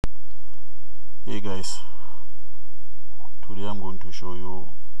Hey guys, today I'm going to show you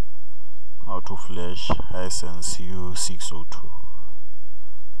how to flash hisense u602.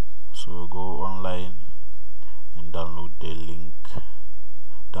 So go online and download the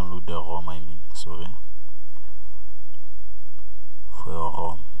ROM for your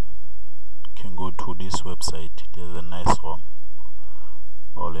ROM. You can go to this website. There's a nice ROM,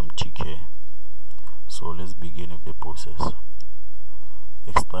 all MTK. So let's begin with the process.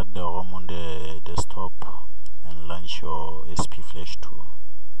 Extract the ROM on the desktop and launch your SP Flash tool.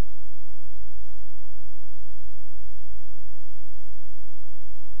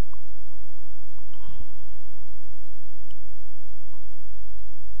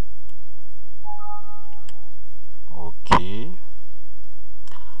 Okay,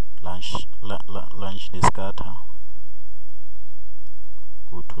 launch the scatter.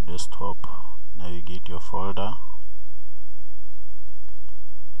 Go to desktop, navigate your folder.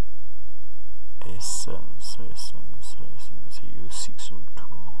 Hisense u602.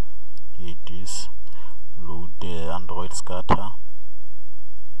 It is. Load the Android scatter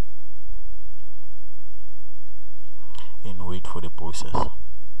and wait for the process.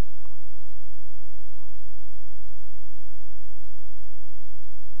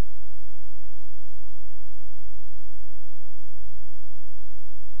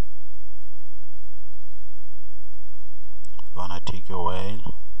 Gonna take a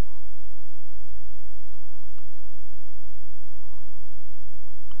while.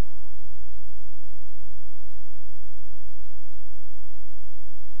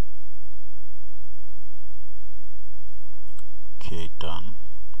 Okay, done.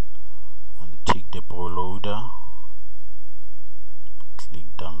 And take the Pro loader, click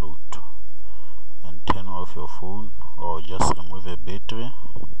download, and turn off your phone or just remove a battery,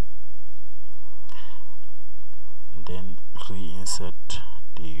 and then reinsert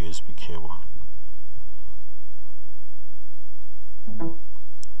the USB cable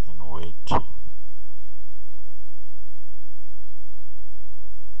and wait.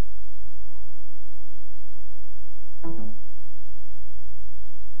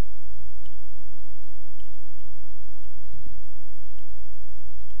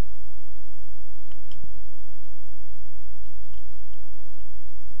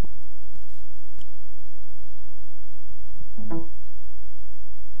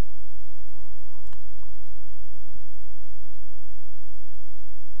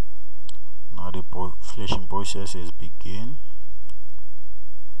 Now the flashing process is begin,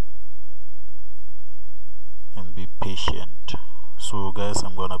 and be patient. So guys,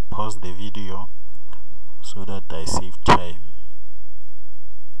 I'm gonna pause the video so that I save time.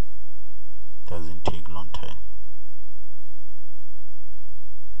 Doesn't take long time.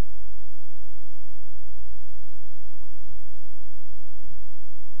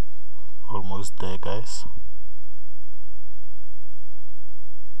 Almost there, guys.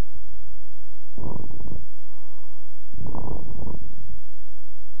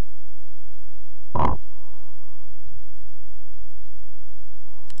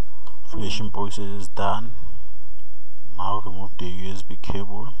 Flashing process is done. Now remove the USB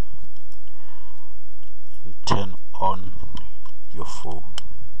cable and turn on your phone.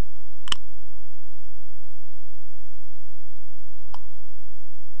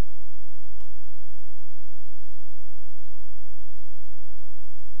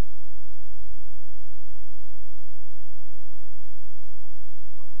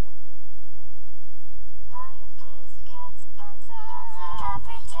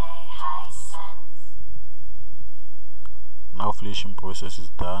 Now flashing process is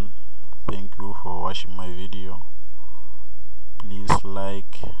done. Thank you for watching my video. Please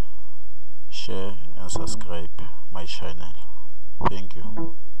like, share and subscribe my channel. Thank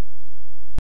you.